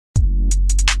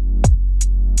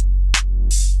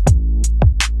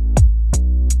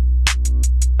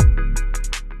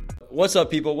What's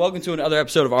up, people? Welcome to another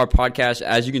episode of our podcast.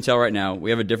 As you can tell right now, we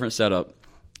have a different setup,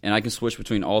 and I can switch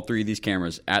between all three of these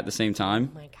cameras at the same time.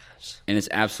 Oh my gosh. And it's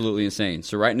absolutely insane.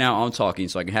 So right now I'm talking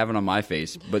so I can have it on my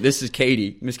face, but this is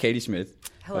Katie, Miss Katie Smith.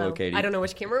 Hello, Katie. I don't know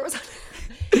which camera it was on.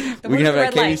 We can have it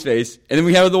at Katie's face, and then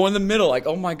we have the one in the middle. Like,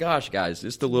 oh my gosh, guys,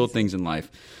 it's the little things in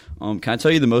life. Can I tell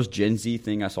you the most Gen Z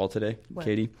thing I saw today, What?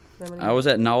 Katie? I was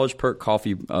at Knowledge Perk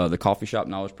Coffee, the coffee shop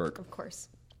Knowledge Perk. Of course.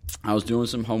 I was doing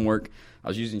some homework. I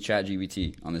was using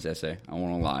ChatGPT on this essay. I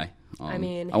won't lie.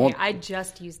 I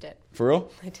just used it. For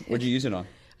real? I did. What'd you use it on?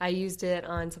 I used it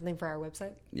on something for our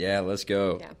website. Yeah, let's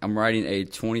go. Yeah. I'm writing a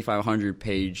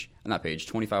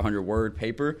 2,500 word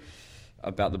paper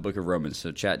about the book of Romans.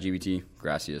 So ChatGPT,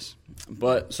 gracias.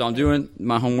 So I'm doing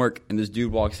my homework, and this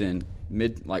dude walks in,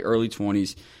 early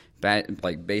 20s,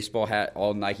 baseball hat,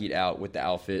 all Nike'd out with the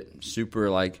outfit, super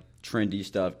trendy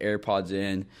stuff, AirPods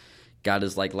in, got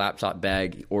his laptop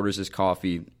bag, orders his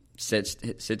coffee, sits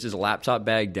his laptop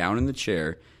bag down in the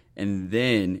chair, and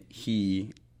then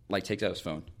he takes out his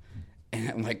phone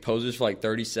and poses for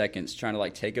 30 seconds trying to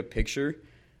take a picture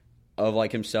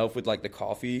of himself with the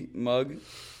coffee mug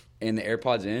and the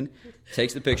AirPods in,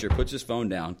 takes the picture, puts his phone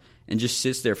down, and just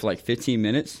sits there for 15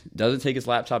 minutes, doesn't take his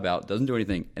laptop out, doesn't do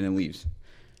anything, and then leaves.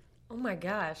 Oh my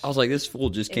gosh. I was like, this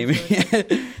fool just came in.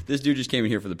 This dude just came in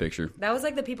here for the picture. That was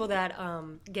like the people that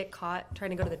get caught trying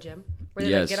to go to the gym, where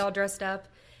they Yes. get all dressed up,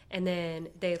 and then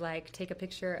they take a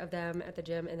picture of them at the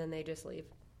gym, and then they just leave.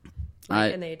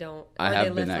 And they don't. I or have they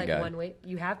been lift, that guy. One weight.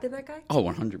 You have been that guy? Oh,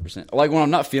 100%. When I'm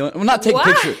not feeling, I'm not taking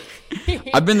Why? pictures.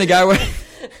 I've been the guy where.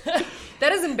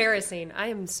 That is embarrassing. I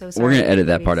am so sorry. We're going to edit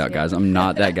that part out, guys. I'm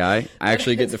not that guy. I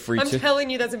actually get the free I'm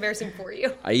telling you that's embarrassing for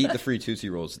you. I eat the free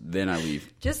Tootsie Rolls, then I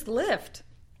leave. Just lift.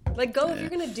 Go if you're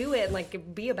going to do it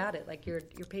and be about it. Your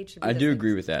page should be I do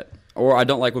agree with that. Or I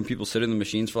don't like when people sit in the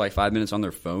machines for 5 minutes on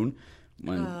their phone.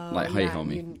 When, hey,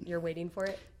 homie. You're waiting for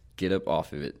it. Get up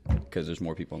off of it because there's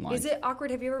more people in line. Is it awkward?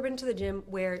 Have you ever been to the gym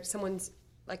where someone's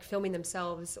filming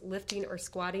themselves lifting or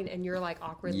squatting and you're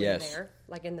awkwardly there,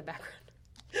 in the background?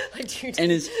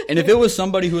 And if it was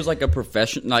somebody who was a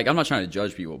professional, I'm not trying to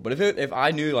judge people, but if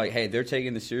I knew hey, they're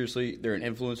taking this seriously, they're an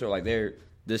influencer,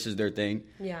 this is their thing.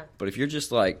 Yeah. But if you're just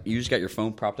you just got your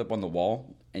phone propped up on the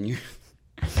wall and you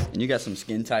got some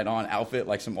skin tight on outfit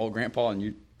some old grandpa and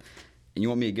you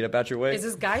want me to get up out your way? Is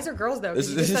this guys or girls though? This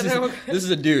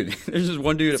is a dude. There's just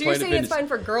one dude. So you're saying it's fine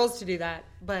for girls to do that,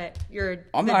 but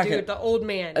the old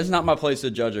man. That's not my place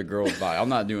to judge a girl's body. I'm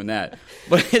not doing that.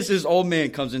 But it's this old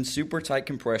man comes in super tight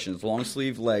compressions, long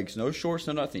sleeve legs, no shorts,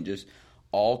 no nothing, just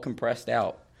all compressed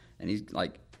out. And he's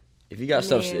if you got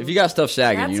stuff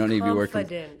sagging, you don't need to be working.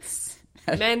 Confidence.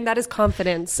 Man, that is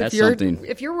confidence. That's something.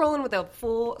 If you're rolling with a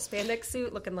full spandex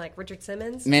suit looking like Richard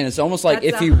Simmons, man, it's almost like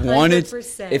if he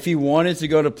wanted to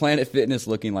go to Planet Fitness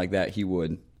looking like that, he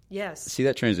would. Yes. See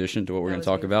that transition to what we're going to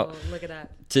talk about? Look at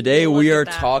that. Today we are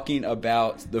talking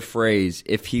about the phrase,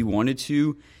 if he wanted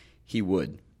to, he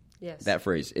would. Yes. That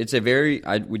phrase. It's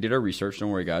we did our research,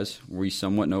 don't worry guys. We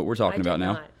somewhat know what we're talking about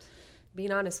now.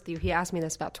 Being honest with you, he asked me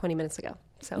this about 20 minutes ago.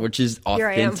 So which is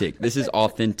authentic. This is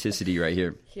authenticity right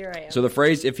here. Here I am. So the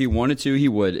phrase, if he wanted to, he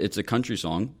would. It's a country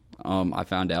song. I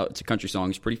found out. It's a country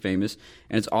song. It's pretty famous.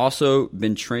 And it's also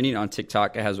been trending on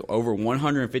TikTok. It has over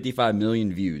 155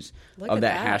 million views of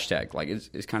that hashtag.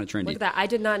 It's kind of trendy. Look at that. I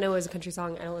did not know it was a country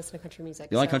song. I don't listen to country music.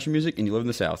 You like country music and you live in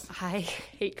the South? I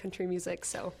hate country music,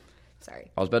 so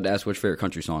sorry. I was about to ask which favorite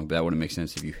country song, but that wouldn't make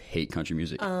sense if you hate country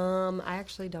music. I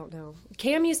actually don't know.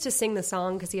 Cam used to sing the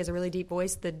song because he has a really deep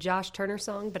voice, the Josh Turner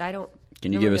song, but I don't.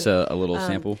 Can you give us a little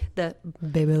sample? The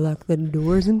baby lock the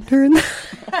doors and turn.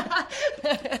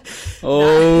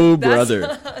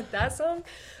 Brother. That song.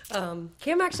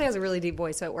 Cam actually has a really deep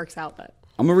voice, so it works out. But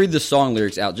I'm going to read the song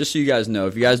lyrics out just so you guys know.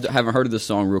 If you guys haven't heard of the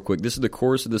song real quick, this is the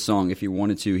chorus of the song. If he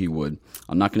wanted to, he would.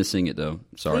 I'm not going to sing it, though.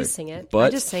 Sorry. Please sing it. But I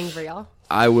just sang for y'all.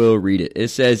 I will read it. It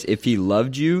says, if he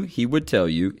loved you, he would tell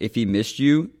you. If he missed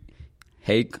you,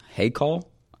 hey call.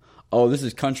 Oh, this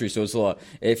is country, so it's a lot.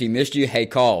 If he missed you, hey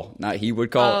call. Not he would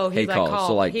call. Oh, hey call.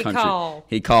 So he country. Call.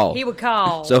 He call. He would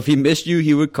call. So if he missed you,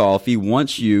 he would call. If he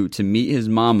wants you to meet his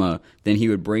mama, then he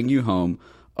would bring you home.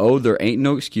 Oh, there ain't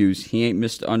no excuse. He ain't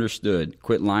misunderstood.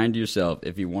 Quit lying to yourself.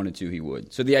 If he wanted to, he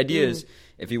would. So the idea is,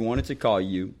 if he wanted to call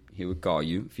you, he would call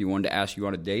you. If he wanted to ask you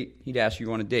on a date, he'd ask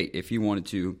you on a date. If he wanted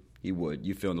to, he would.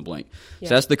 You fill in the blank. Yeah.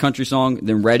 So that's the country song.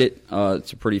 Then Reddit.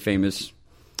 It's a pretty famous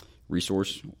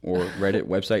resource or Reddit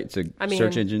website. It's a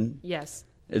search engine. Yes.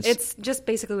 It's just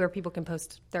basically where people can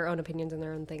post their own opinions and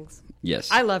their own things. Yes.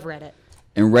 I love Reddit.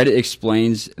 And Reddit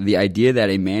explains the idea that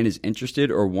a man is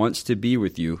interested or wants to be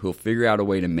with you, he'll figure out a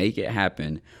way to make it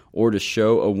happen or to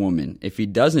show a woman. If he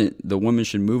doesn't, the woman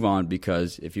should move on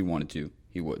because if he wanted to,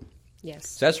 he would. Yes.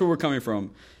 So that's where we're coming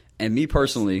from. And me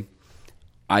personally,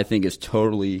 I think it's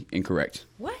totally incorrect.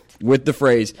 What? With the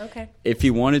phrase, okay, if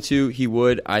he wanted to, he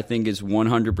would, I think is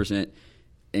 100%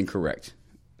 incorrect.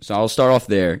 So I'll start off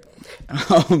there.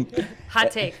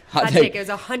 Hot take. Hot take. It was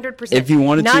 100%. If he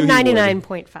wanted not to, not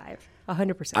 99.5.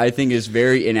 100%. I think it's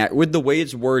very inaccurate. With the way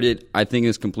it's worded, I think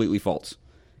it's completely false.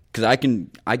 Because I can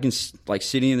like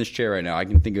sitting in this chair right now, I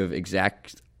can think of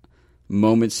exact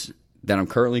moments that I'm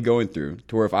currently going through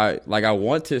to where if I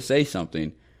want to say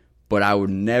something, but I would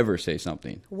never say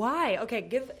something. Why?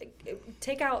 Okay,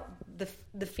 take out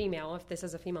the female, if this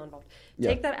is a female involved. Yeah.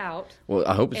 Take that out. Well,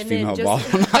 I hope it's female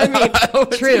just, involved. I mean,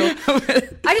 true.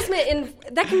 I just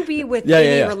meant that can be with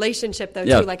any relationship, though,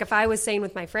 too. Like, if I was saying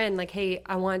with my friend, like, hey,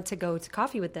 I want to go to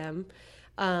coffee with them,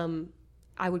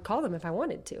 I would call them if I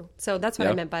wanted to. So that's what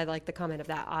I meant by, like, the comment of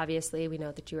that. Obviously, we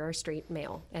know that you are a straight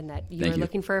male and that you are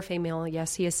looking for a female.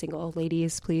 Yes, he is single.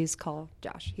 Ladies, please call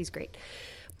Josh. He's great.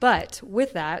 But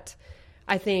with that,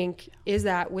 I think, is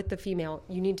that with the female,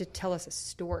 you need to tell us a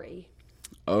story.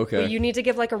 Okay. But you need to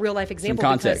give like a real life example.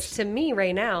 Some context. Because to me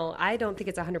right now, I don't think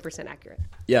it's 100% accurate.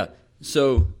 Yeah.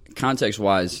 So context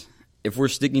wise, if we're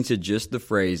sticking to just the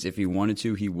phrase, if he wanted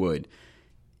to, he would,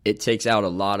 it takes out a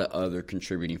lot of other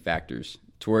contributing factors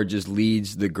to where it just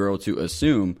leads the girl to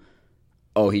assume,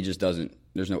 oh, he just doesn't,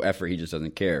 there's no effort, he just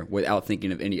doesn't care, without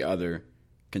thinking of any other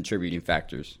contributing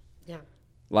factors. Yeah.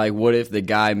 Like, what if the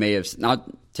guy may have, not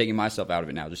taking myself out of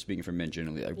it now, just speaking for men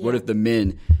generally, like, what if the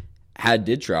men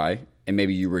did try, and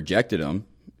maybe you rejected him,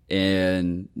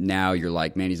 and now you're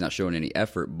like, man, he's not showing any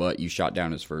effort, but you shot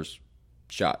down his first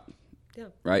shot. Yeah.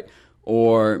 Right?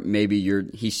 Or maybe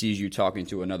he sees you talking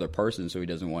to another person, so he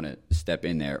doesn't want to step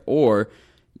in there. Or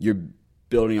you're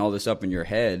building all this up in your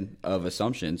head of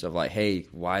assumptions of like, hey,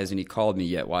 why hasn't he called me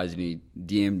yet? Why hasn't he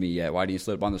DM'd me yet? Why didn't he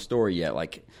slip on the story yet?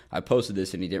 Like, I posted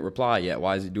this and he didn't reply yet.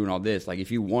 Why is he doing all this? Like, if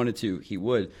he wanted to, he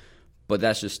would. But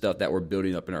that's just stuff that we're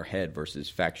building up in our head versus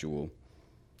factual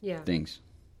things.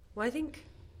 Well, I think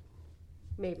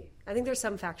there's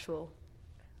some factual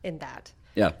in that.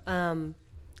 Yeah.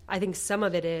 I think some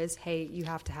of it is, hey, you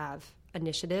have to have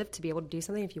initiative to be able to do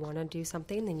something. If you want to do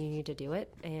something, then you need to do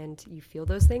it, and you feel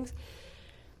those things.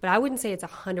 But I wouldn't say it's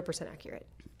 100% accurate.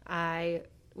 I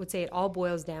would say it all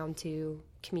boils down to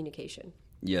communication.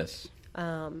 Yes.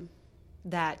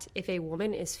 That if a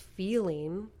woman is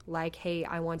feeling like, hey,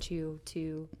 I want you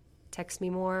to text me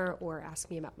more or ask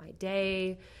me about my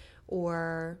day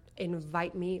or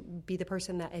invite me, be the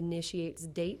person that initiates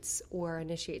dates or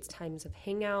initiates times of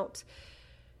hangout,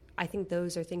 I think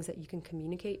those are things that you can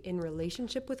communicate in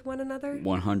relationship with one another.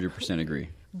 100% agree.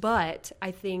 But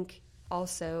I think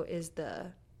also is the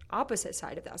opposite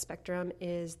side of that spectrum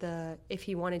is the if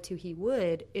he wanted to, he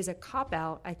would, is a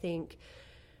cop-out, I think,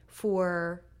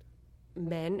 for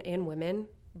men and women,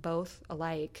 both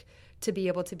alike, to be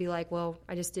able to be like, well,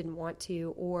 I just didn't want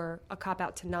to, or a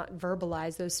cop-out to not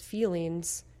verbalize those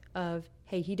feelings of,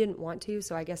 hey, he didn't want to,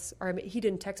 so I guess, or he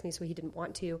didn't text me, so he didn't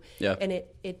want to. Yeah. And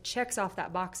it checks off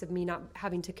that box of me not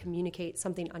having to communicate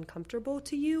something uncomfortable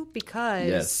to you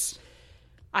because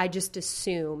I just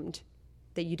assumed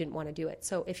that you didn't want to do it.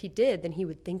 So if he did, then he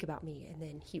would think about me, and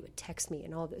then he would text me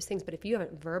and all those things. But if you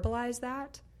haven't verbalized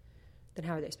that, then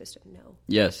how are they supposed to know?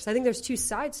 Yes. So I think there's two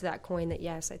sides to that coin that,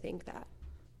 yes, I think that.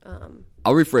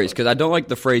 I'll rephrase, because I don't like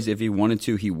the phrase, if he wanted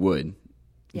to, he would.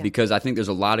 Yeah. Because I think there's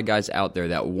a lot of guys out there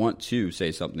that want to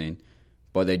say something,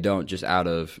 but they don't, just out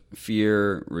of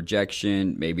fear,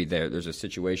 rejection. Maybe there's a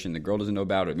situation the girl doesn't know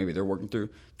about, or maybe they're working through.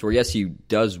 To where, yes, he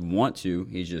does want to,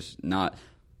 he's just not.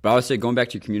 But I would say, going back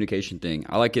to your communication thing,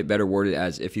 I like it better worded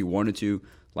as if he wanted to,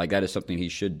 like that is something he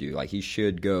should do. Like, he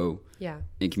should go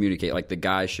and communicate. Like, the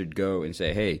guy should go and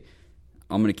say, hey,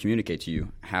 I'm going to communicate to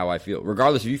you how I feel,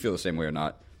 regardless if you feel the same way or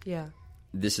not. Yeah.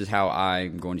 This is how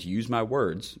I'm going to use my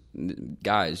words.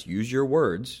 Guys, use your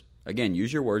words. Again,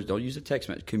 use your words. Don't use a text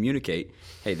message. Communicate.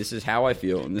 Hey, this is how I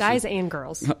feel. And guys and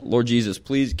girls. Lord Jesus,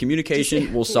 please,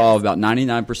 communication will solve about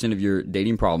 99% of your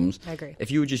dating problems. I agree.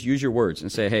 If you would just use your words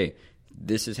and say, hey,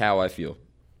 this is how I feel,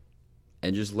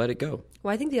 and just let it go.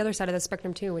 Well, I think the other side of the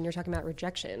spectrum, too, when you're talking about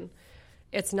rejection,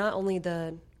 it's not only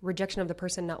the rejection of the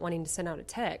person not wanting to send out a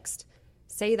text.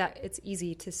 Say that it's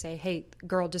easy to say, hey,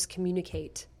 girl, just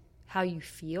communicate how you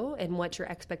feel and what your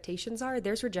expectations are.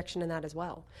 There's rejection in that as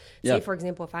well. Yeah. Say, for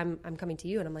example, if I'm coming to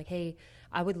you and I'm like, hey,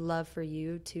 I would love for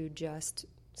you to just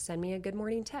send me a good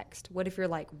morning text. What if you're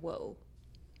like, whoa,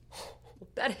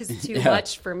 that is too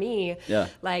much for me. Yeah.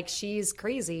 Like, she's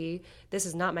crazy. This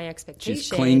is not my expectation.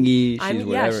 She's clingy. She's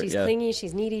whatever. Yeah, she's clingy.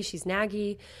 She's needy. She's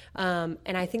naggy. And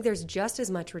I think there's just as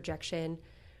much rejection,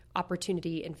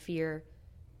 opportunity, and fear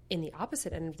in the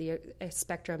opposite end of the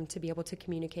spectrum to be able to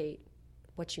communicate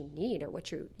what you need or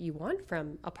what you want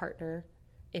from a partner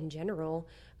in general.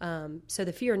 So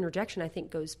the fear and rejection, I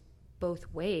think, goes both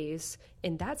ways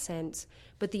in that sense.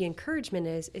 But the encouragement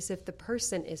is if the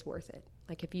person is worth it.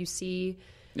 Like, if you see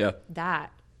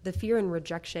that, the fear and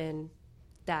rejection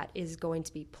that is going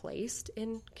to be placed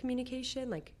in communication,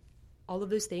 like all of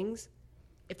those things,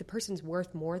 if the person's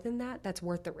worth more than that, that's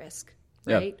worth the risk,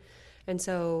 right? Yeah. And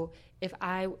so if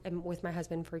I am with my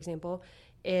husband, for example,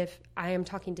 if I am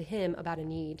talking to him about a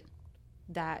need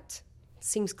that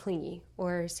seems clingy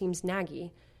or seems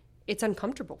naggy, it's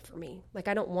uncomfortable for me. Like,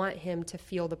 I don't want him to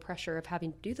feel the pressure of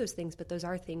having to do those things, but those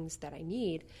are things that I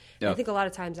need. Yeah. I think a lot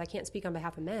of times, I can't speak on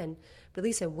behalf of men, but at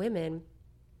least in women,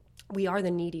 we are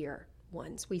the needier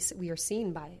ones. We are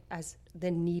seen as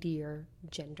the needier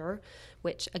gender,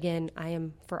 which, again, I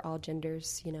am for all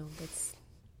genders. You know,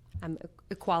 I'm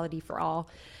equality for all.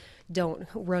 Don't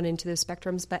run into those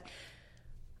spectrums. But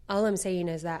all I'm saying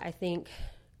is that I think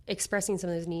expressing some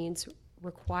of those needs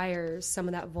requires some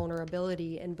of that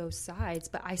vulnerability in both sides.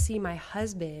 But I see my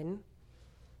husband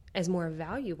as more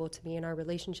valuable to me in our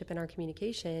relationship and our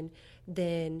communication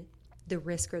than the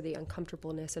risk or the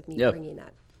uncomfortableness of me bringing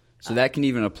that. So that can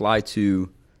even apply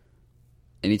to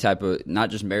any type of, not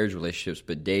just marriage relationships,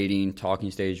 but dating, talking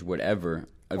stage, whatever,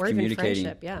 of or communicating.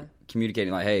 Even friendship,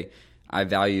 communicating like, hey, I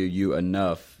value you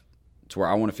enough to where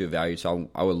I want to feel valued, so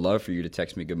I would love for you to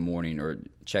text me good morning or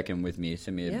check in with me,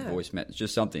 send me a voice message,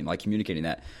 just something, like communicating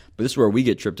that. But this is where we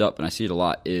get tripped up, and I see it a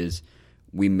lot, is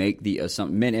we make the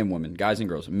assumption, men and women, guys and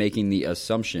girls, making the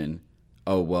assumption,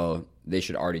 oh, well, they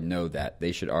should already know that.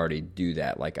 They should already do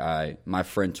that. Like, my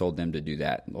friend told them to do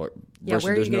that. Or, where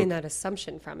are you getting that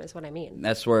assumption from is what I mean.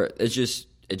 That's where it just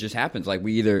happens. Like,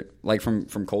 we either, like from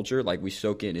culture, like we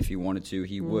soak in, if he wanted to,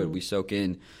 he would. We soak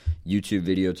in YouTube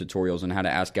video tutorials on how to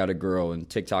ask out a girl and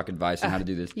TikTok advice on how to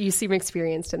do this. You seem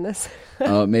experienced in this.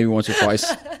 Maybe once or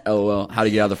twice. LOL. How to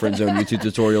get out of the friend zone YouTube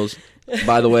tutorials.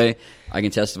 By the way, I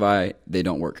can testify they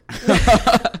don't work.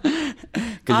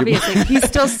 Obviously, he's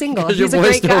still single. He's your a boy's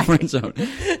great still guy. Friend zone.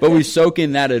 But we soak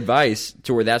in that advice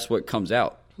to where that's what comes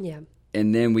out. Yeah.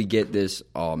 And then we get this,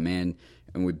 oh man,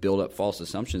 and we build up false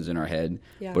assumptions in our head.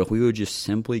 Yeah. But if we would just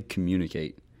simply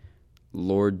communicate,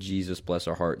 Lord Jesus, bless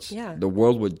our hearts. Yeah. The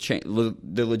world would change.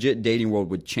 The legit dating world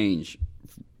would change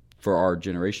for our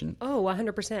generation. Oh,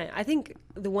 100%. I think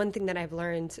the one thing that I've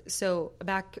learned, so a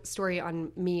backstory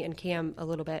on me and Cam a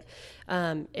little bit,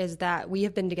 is that we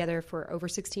have been together for over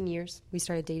 16 years. We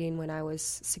started dating when I was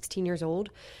 16 years old.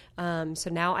 So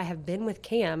now I have been with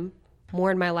Cam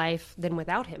more in my life than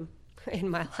without him in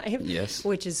my life, yes,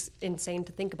 which is insane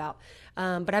to think about.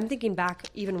 But I'm thinking back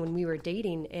even when we were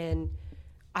dating, and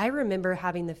I remember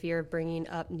having the fear of bringing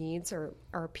up needs or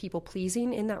people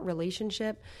pleasing in that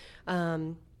relationship.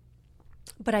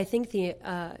 But I think the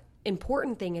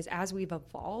important thing is, as we've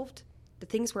evolved, the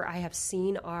things where I have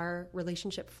seen our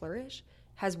relationship flourish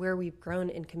has where we've grown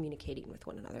in communicating with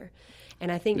one another.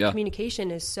 And I think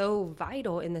communication is so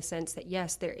vital in the sense that,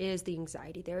 yes, there is the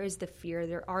anxiety, there is the fear,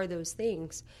 there are those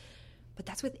things. But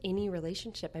that's with any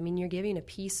relationship. I mean, you're giving a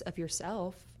piece of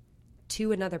yourself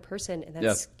to another person, and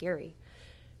that's scary.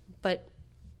 But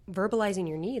verbalizing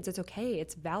your needs, it's okay.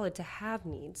 It's valid to have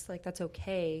needs. Like, that's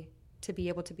okay to be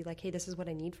able to be like, hey, this is what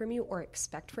I need from you or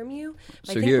expect from you.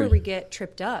 So I think where we get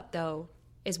tripped up, though,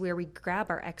 is where we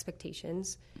grab our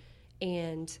expectations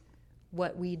and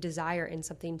what we desire in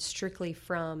something strictly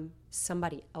from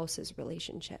somebody else's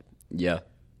relationship. Yeah.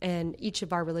 And each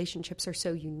of our relationships are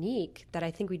so unique that I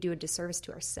think we do a disservice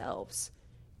to ourselves,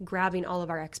 grabbing all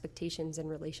of our expectations in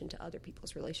relation to other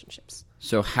people's relationships.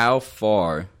 So how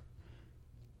far...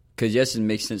 Because, yes, it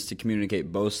makes sense to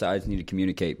communicate. Both sides need to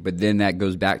communicate. But then that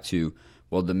goes back to,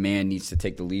 well, the man needs to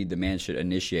take the lead. The man should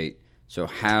initiate. So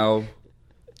how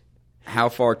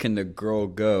far can the girl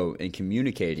go in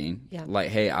communicating? Yeah. Like,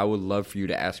 hey, I would love for you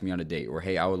to ask me on a date. Or,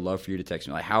 hey, I would love for you to text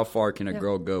me. Like, how far can a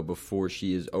girl go before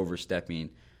she is overstepping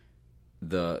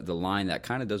the line that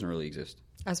kind of doesn't really exist?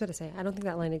 I was about to say, I don't think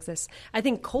that line exists. I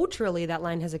think culturally that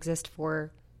line has existed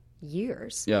for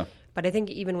years. Yeah. But I think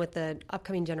even with the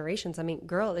upcoming generations, I mean,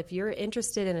 girl, if you're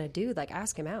interested in a dude, like,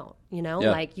 ask him out, you know?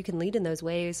 Yeah. Like, you can lead in those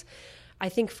ways. I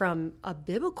think from a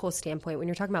biblical standpoint, when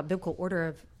you're talking about biblical order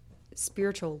of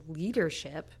spiritual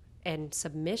leadership and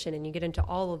submission, and you get into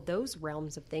all of those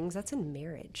realms of things, that's in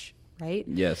marriage, right?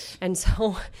 Yes. And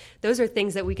so those are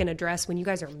things that we can address when you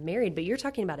guys are married, but you're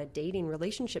talking about a dating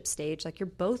relationship stage. Like, you're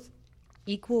both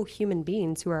equal human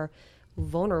beings who are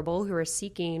vulnerable, who are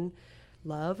seeking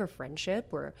love or friendship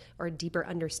or a deeper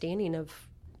understanding of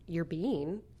your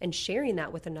being and sharing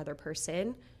that with another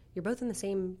person, you're both in the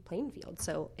same playing field.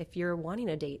 So if you're wanting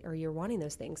a date or you're wanting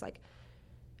those things, like,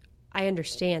 I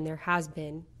understand there has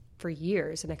been for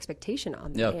years an expectation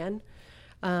on the man.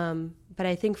 But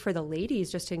I think for the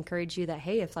ladies, just to encourage you that,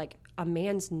 hey, if like a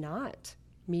man's not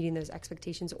meeting those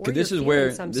expectations, or this is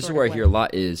where I hear a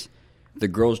lot is the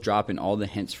girls dropping all the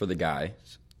hints for the guy.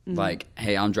 Like,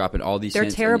 hey, I'm dropping all these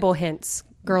hints. They're terrible hints.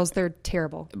 Girls, they're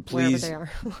terrible. Please,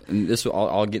 wherever they are. And this,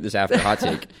 I'll get this after hot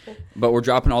take. But we're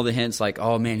dropping all the hints like,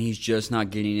 oh, man, he's just not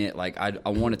getting it. Like, I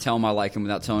want to tell him I like him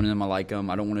without telling him I like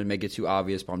him. I don't want to make it too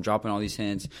obvious, but I'm dropping all these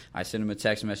hints. I sent him a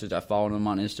text message. I followed him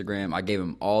on Instagram. I gave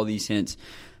him all these hints.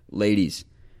 Ladies,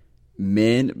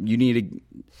 men,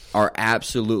 are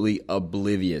absolutely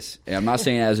oblivious. And I'm not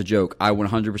saying that as a joke. I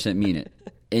 100% mean it.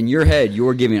 In your head,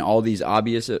 you're giving all these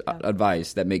obvious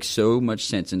advice that makes so much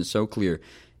sense and is so clear,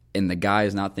 and the guy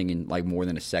is not thinking like more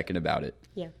than a second about it.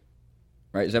 Yeah.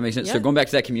 Right? Does that make sense? Yeah. So going back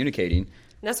to that communicating. And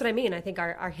that's what I mean. I think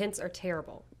our hints are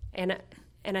terrible. And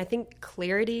I think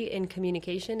clarity in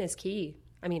communication is key.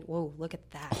 I mean, whoa, look at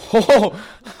that.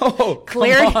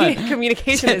 Clarity in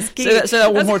communication is key. Say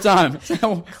that one more time.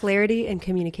 Clarity in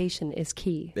communication is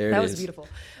key. There it is. That was beautiful.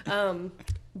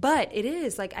 But it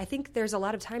is, like, I think there's a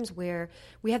lot of times where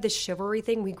we have this chivalry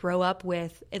thing. We grow up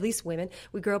with, at least women,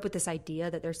 we grow up with this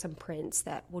idea that there's some prince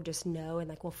that will just know and,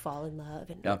 like, will fall in love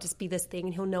and it'll just be this thing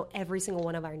and he'll know every single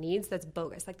one of our needs. That's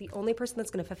bogus. Like, the only person that's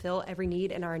going to fulfill every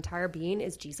need in our entire being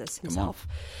is Jesus himself.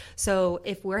 So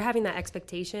if we're having that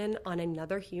expectation on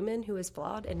another human who is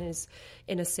flawed and is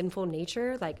in a sinful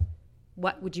nature, like,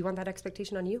 what would you want that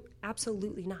expectation on you?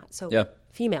 Absolutely not. So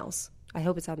females, I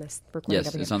hope it's on this recording.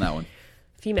 Yes, it's on that one.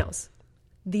 Females,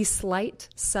 the slight,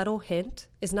 subtle hint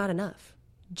is not enough.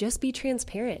 Just be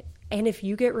transparent. And if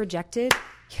you get rejected,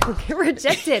 you'll get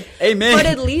rejected. Amen. But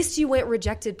at least you went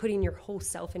rejected putting your whole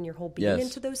self and your whole being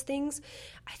into those things.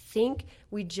 I think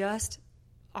we just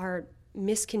are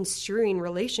misconstruing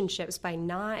relationships by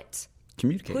not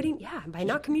communicating. By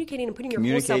not communicating and putting your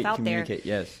whole self out there.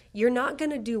 Yes. You're not going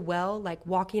to do well like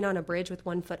walking on a bridge with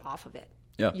one foot off of it.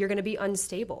 Yeah. You're going to be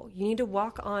unstable. You need to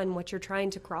walk on what you're trying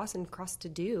to cross to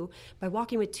do by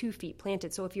walking with 2 feet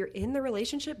planted. So if you're in the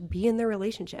relationship, be in the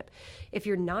relationship. If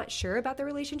you're not sure about the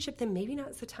relationship, then maybe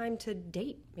now's the time to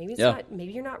date. Maybe it's not.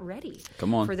 Maybe you're not ready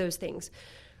for those things.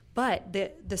 But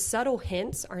the subtle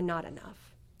hints are not enough.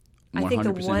 I think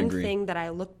the one thing that I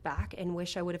look back and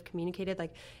wish I would have communicated,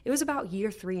 like, it was about year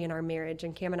 3 in our marriage,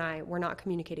 and Cam and I were not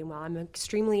communicating well. I'm an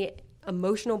extremely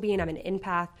emotional being. I'm an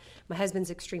empath. My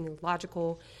husband's extremely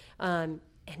logical. And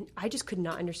I just could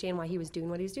not understand why he was doing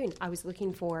what he was doing. I was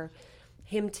looking for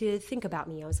him to think about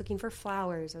me. I was looking for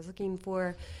flowers. I was looking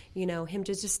for, him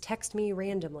to just text me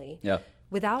randomly. Yeah.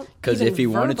 Without Because if he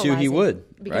wanted to, he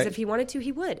would. Because if he wanted to,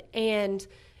 he would. And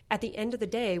at the end of the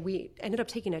day, we ended up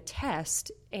taking a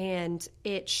test, and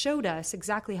it showed us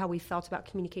exactly how we felt about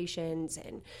communications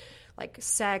and like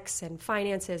sex and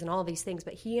finances and all of these things.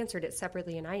 But he answered it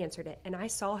separately and I answered it. And I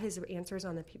saw his answers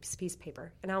on the piece of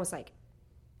paper. And I was like,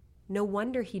 no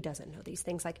wonder he doesn't know these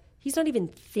things. Like, he's not even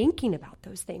thinking about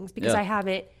those things because I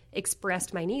haven't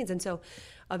expressed my needs. And so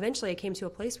eventually I came to a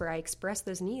place where I expressed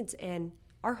those needs, and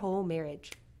our whole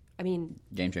marriage, I mean,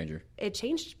 game changer. It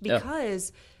changed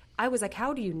because I was like,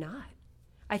 how do you not?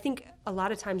 I think a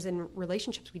lot of times in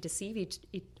relationships we deceive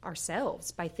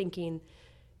ourselves by thinking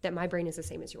that my brain is the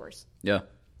same as yours. Yeah.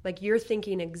 Like, you're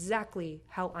thinking exactly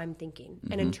how I'm thinking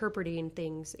and interpreting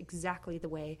things exactly the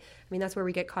way. I mean, that's where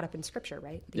we get caught up in Scripture,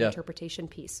 right? The interpretation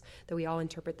piece, that we all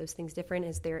interpret those things different.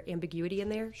 Is there ambiguity in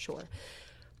there? Sure.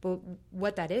 But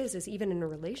what that is even in a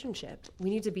relationship,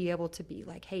 we need to be able to be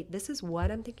like, hey, this is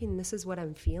what I'm thinking, this is what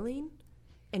I'm feeling,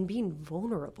 and being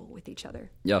vulnerable with each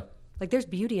other. Yeah. Like, there's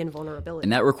beauty in vulnerability.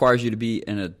 And that requires you to be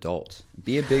an adult.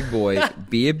 Be a big boy,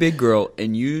 be a big girl,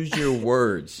 and use your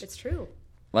words. It's true.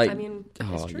 Like, I mean,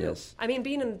 it's true. Yes. I mean,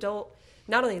 being an adult,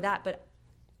 not only that, but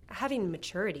having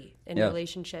maturity in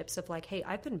relationships of like, hey,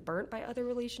 I've been burnt by other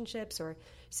relationships, or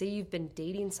say you've been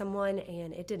dating someone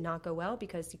and it did not go well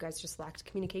because you guys just lacked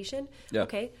communication. Yeah.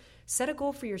 Okay. Set a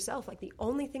goal for yourself. Like, the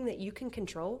only thing that you can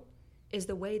control is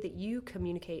the way that you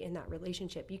communicate in that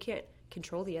relationship. You can't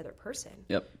control the other person.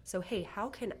 Yep. So, hey, how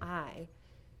can I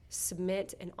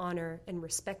submit and honor and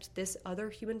respect this other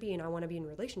human being I want to be in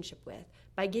relationship with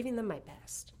by giving them my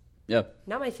best? Yep.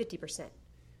 Not my 50%.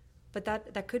 But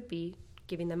that could be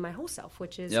giving them my whole self,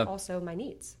 which is also my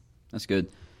needs. That's good.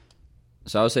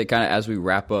 So I would say, kind of as we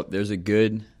wrap up,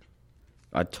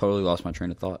 I totally lost my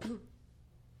train of thought.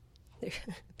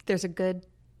 There's a good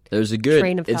There's a good.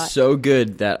 train of thought. It's so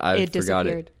good that I It forgot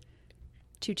disappeared. it.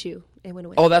 Choo-choo. It went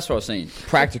away. Oh, that's what I was saying.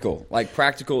 Practical, like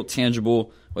practical,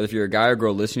 tangible. Whether if you're a guy or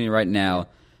girl listening right now,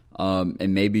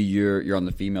 and maybe you're on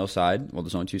the female side. Well,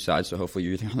 there's only two sides, so hopefully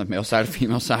you're either on the male side or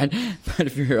female side. But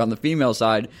if you're on the female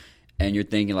side and you're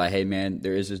thinking like, hey man,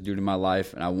 there is this dude in my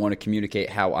life, and I want to communicate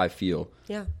how I feel.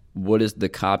 Yeah. What is the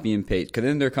copy and paste? Because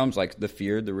then there comes like the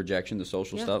fear, the rejection, the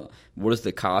social stuff. What is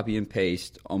the copy and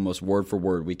paste, almost word for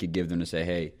word, we could give them to say,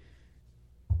 hey,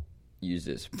 use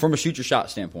this from a shoot your shot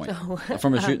standpoint.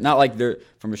 From a shoot, not like they're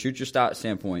from a shoot your shot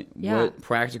standpoint. Yeah. What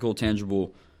practical,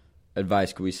 tangible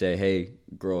advice could we say? Hey,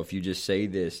 girl, if you just say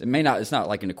this, it may not. It's not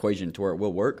like an equation to where it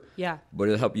will work. Yeah. But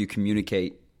it'll help you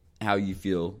communicate how you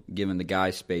feel, giving the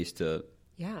guy space to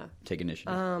take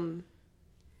initiative.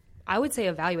 I would say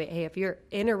evaluate. Hey, if you're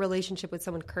in a relationship with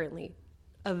someone currently,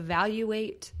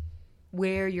 evaluate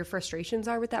where your frustrations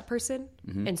are with that person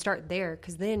and start there,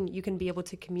 because then you can be able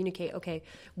to communicate, okay,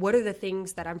 what are the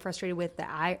things that I'm frustrated with that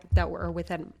are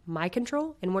within my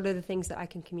control, and what are the things that I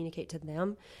can communicate to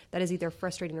them that is either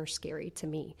frustrating or scary to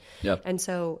me. Yeah. And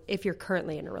so if you're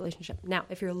currently in a relationship. Now,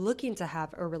 if you're looking to have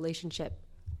a relationship,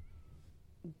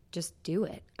 just do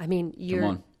it. I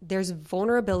mean, there's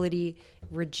vulnerability,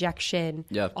 rejection,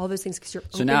 all those things, because you're So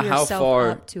opening now how yourself far,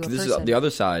 up to a this person. is the other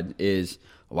side is,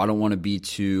 I don't want to be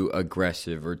too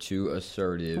aggressive or too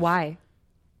assertive. Why?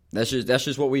 That's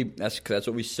just what we that's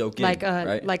what we soak in,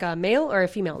 right? Like a male or a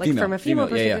female? Like from a female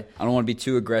perspective? Yeah. I don't want to be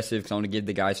too aggressive because I want to give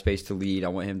the guy space to lead. I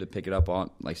want him to pick it up on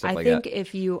stuff I like that. think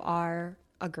if you are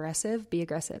aggressive, be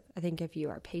aggressive. I think if you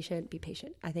are patient, be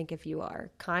patient. I think if you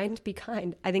are kind, be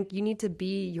kind. I think you need to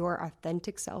be your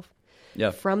authentic self.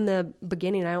 Yeah. From the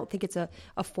beginning. I don't think it's a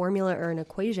formula or an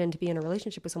equation to be in a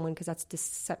relationship with someone, because that's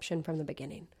deception from the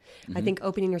beginning. I think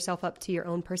opening yourself up to your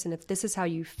own person, if this is how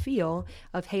you feel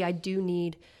of, hey, I do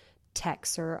need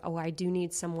text, or, oh, I do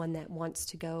need someone that wants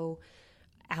to go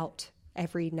out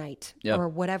every night, or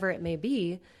whatever it may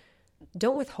be,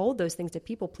 don't withhold those things to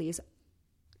people please.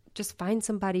 Just find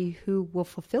somebody who will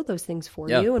fulfill those things for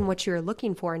you and what you're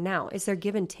looking for. Now, is there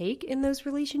give and take in those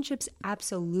relationships?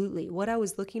 Absolutely. What I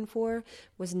was looking for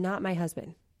was not my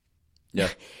husband. Yeah.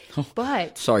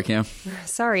 But Sorry, Cam.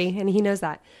 sorry, and he knows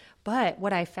that. But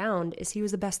what I found is he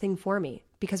was the best thing for me,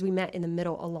 because we met in the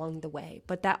middle along the way.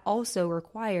 But that also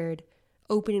required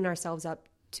opening ourselves up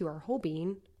to our whole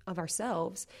being of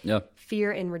ourselves,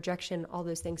 fear and rejection, all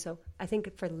those things. So I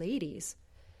think for ladies,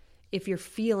 if you're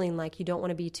feeling like you don't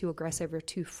want to be too aggressive or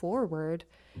too forward,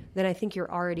 then I think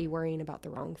you're already worrying about the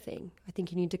wrong thing. I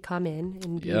think you need to come in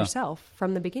and be yourself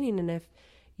from the beginning. And if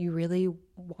you really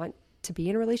want to be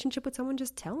in a relationship with someone,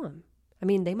 just tell them. I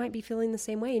mean, they might be feeling the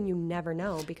same way, and you never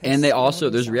know. Because and they also,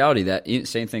 there's reality that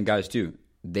same thing guys do.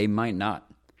 They might not,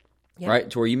 right?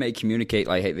 To where you may communicate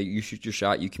like, hey, you shoot your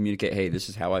shot, you communicate, hey, this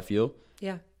is how I feel.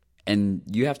 Yeah. And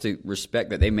you have to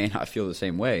respect that they may not feel the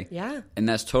same way. Yeah. And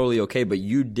that's totally okay. But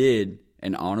you did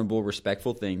an honorable,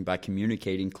 respectful thing by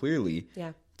communicating clearly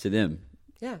to them.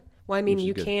 Yeah. Well, I mean,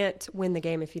 you can't win the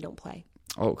game if you don't play.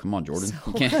 Oh, come on, Jordan.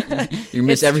 You can't. You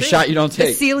miss every shot you don't take.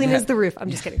 The ceiling is the roof. I'm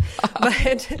just kidding.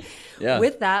 But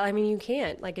with that, I mean, you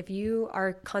can't. Like, if you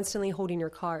are constantly holding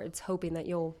your cards, hoping that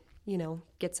you'll,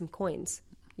 get some coins,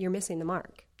 you're missing the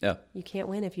mark. Yeah. You can't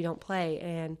win if you don't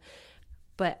play.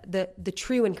 But the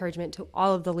true encouragement to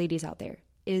all of the ladies out there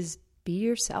is be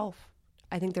yourself.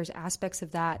 I think there's aspects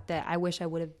of that I wish I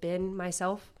would have been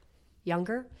myself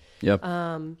younger. Yep.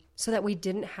 So that we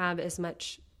didn't have as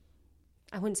much,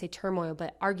 I wouldn't say turmoil,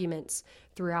 but arguments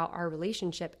throughout our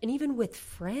relationship, and even with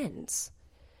friends.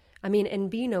 I mean, and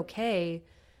being okay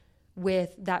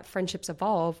with that friendships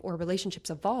evolve or relationships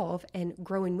evolve and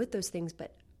growing with those things.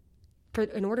 But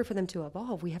in order for them to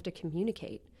evolve, we have to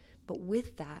communicate. But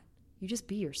with that, you just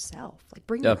be yourself. Like,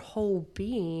 bring your whole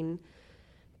being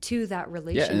to that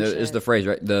relationship. Yeah, and there's the phrase,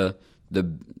 right?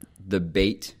 The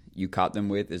bait you caught them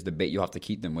with is the bait you have to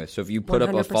keep them with. So if you put 100%.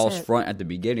 Up a false front at the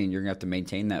beginning, you're going to have to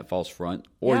maintain that false front,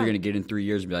 or you're going to get in 3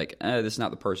 years and be like, this is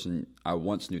not the person I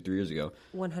once knew 3 years ago.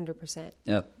 100%.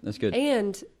 Yeah, that's good.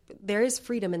 And there is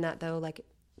freedom in that, though. Like,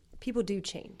 people do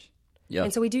change. Yeah.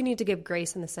 And so we do need to give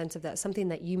grace in the sense of that something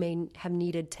that you may have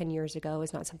needed 10 years ago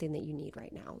is not something that you need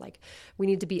right now. Like, we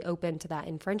need to be open to that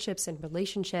in friendships and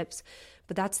relationships.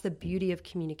 But that's the beauty of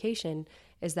communication,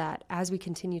 is that as we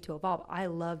continue to evolve, I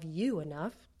love you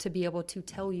enough to be able to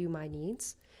tell you my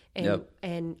needs,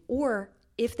 or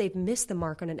if they've missed the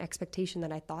mark on an expectation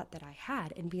that I thought that I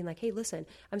had, and being like, hey, listen,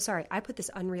 I'm sorry, I put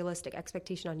this unrealistic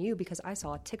expectation on you because I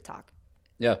saw a TikTok.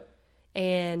 Yeah.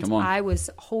 And I was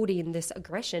holding this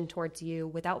aggression towards you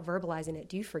without verbalizing it.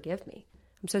 Do you forgive me?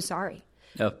 I'm so sorry.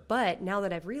 Yeah. But now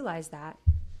that I've realized that,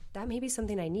 that may be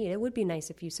something I need. It would be nice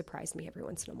if you surprised me every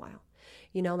once in a while.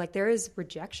 You know, like there is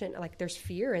rejection, like there's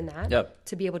fear in that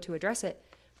to be able to address it.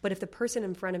 But if the person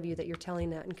in front of you that you're telling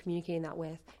that and communicating that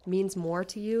with means more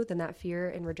to you than that fear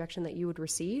and rejection that you would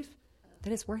receive,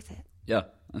 then it's worth it. Yeah,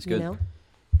 that's good. You know?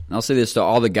 And I'll say this to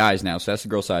all the guys now, so that's the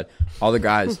girl side. All the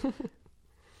guys,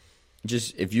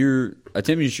 just if you're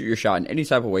attempting to shoot your shot in any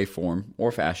type of way, form,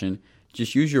 or fashion,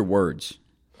 just use your words.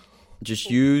 Just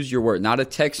use your word. Not a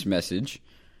text message,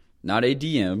 not a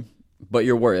DM, but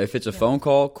your word. If it's a phone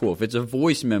call, cool. If it's a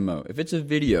voice memo, if it's a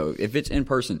video, if it's in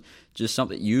person, just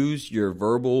something. Use your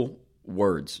verbal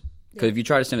words. Because if you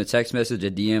try to send a text message, a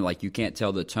DM, like you can't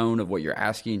tell the tone of what you're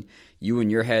asking. You in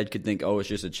your head could think, oh, it's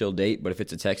just a chill date. But if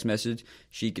it's a text message,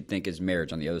 she could think it's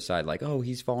marriage on the other side. Like, oh,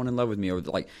 he's falling in love with me.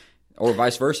 Or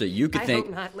vice versa. You could think. I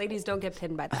hope not. Ladies, don't get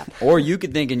pinned by that. Or you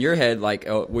could think in your head, like,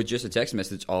 oh, with just a text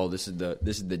message, oh, this is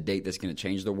the date that's going to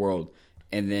change the world.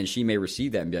 And then she may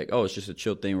receive that and be like, oh, it's just a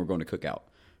chill thing. We're going to cook out.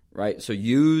 Right? So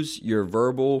use your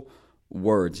verbal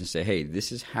words and say, hey,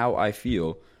 this is how I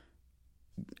feel.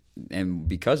 And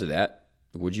because of that,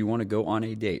 would you want to go on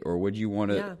a date? Or would you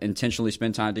want to intentionally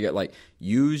spend time together? Like,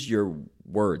 use your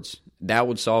words. That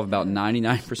would solve about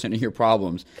 99% of your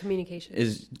problems. Communication.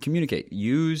 Is communicate.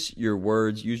 Use your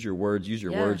words. Use your words. Use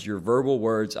your words. Your verbal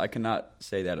words. I cannot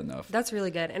say that enough. That's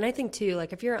really good. And I think, too,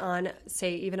 like if you're on,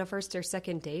 say, even a first or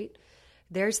second date,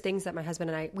 there's things that my husband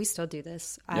and I, we still do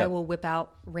this. I will whip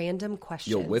out random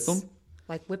questions. You'll whip them?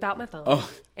 Like whip out my phone. Oh.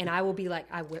 And I will be like,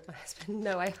 I whip my husband.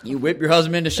 No, You whip your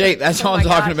husband into shape. That's all I'm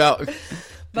talking about.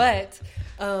 But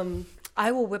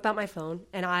I will whip out my phone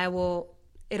and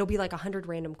it'll be like 100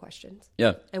 random questions.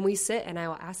 Yeah. And we sit and I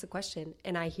will ask the question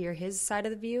and I hear his side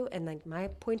of the view and like my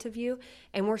point of view.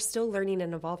 And we're still learning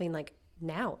and evolving like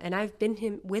now. And I've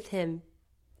been with him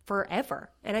forever.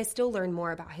 And I still learn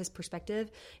more about his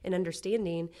perspective and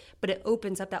understanding, but it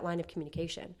opens up that line of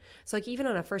communication. So like even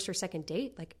on a first or second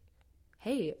date, like,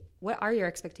 hey, what are your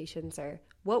expectations? Or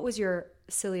what was your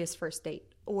silliest first date?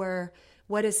 Or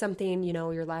what is something,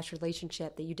 your last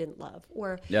relationship that you didn't love?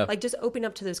 Or like just open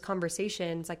up to those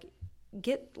conversations, like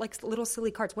get like little silly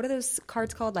cards. What are those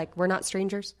cards called? Like we're not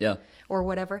strangers? Yeah. Or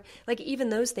whatever. Like even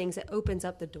those things, it opens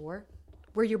up the door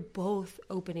where you're both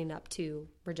opening up to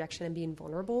rejection and being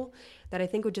vulnerable, that I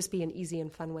think would just be an easy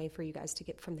and fun way for you guys to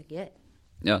get from the get.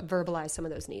 Yeah. Verbalize some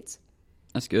of those needs.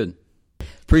 That's good.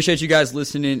 Appreciate you guys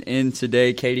listening in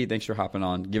today. Katie, thanks for hopping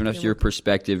on, giving us your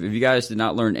perspective. If you guys did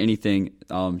not learn anything,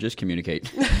 just communicate.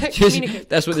 Communicate.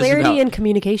 That's what Clarity this is about. and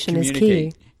communication is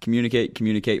key.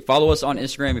 Communicate. Follow us on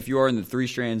Instagram if you are in the Three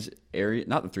Strands area.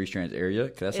 Not the Three Strands area,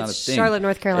 because that's not a thing. Charlotte,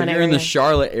 North Carolina area. If you're in the area.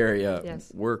 Charlotte area,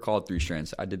 Yes. we're called Three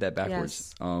Strands. I did that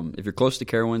backwards. Yes. If you're close to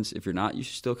Carowinds, if you're not, you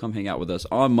should still come hang out with us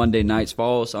on Monday nights.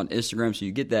 Follow us on Instagram so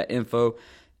you get that info,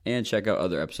 and check out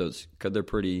other episodes because they're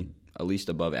pretty, at least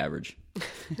above average.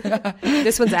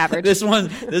 This one's average. This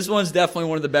one's definitely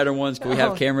one of the better ones because we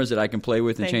have cameras that I can play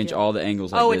with and change all the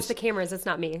angles like this. It's the cameras. It's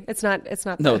not me. It's not.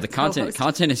 No, the content. co-host.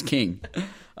 Content is king.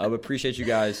 But appreciate you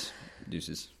guys.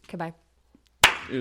 Deuces. Goodbye.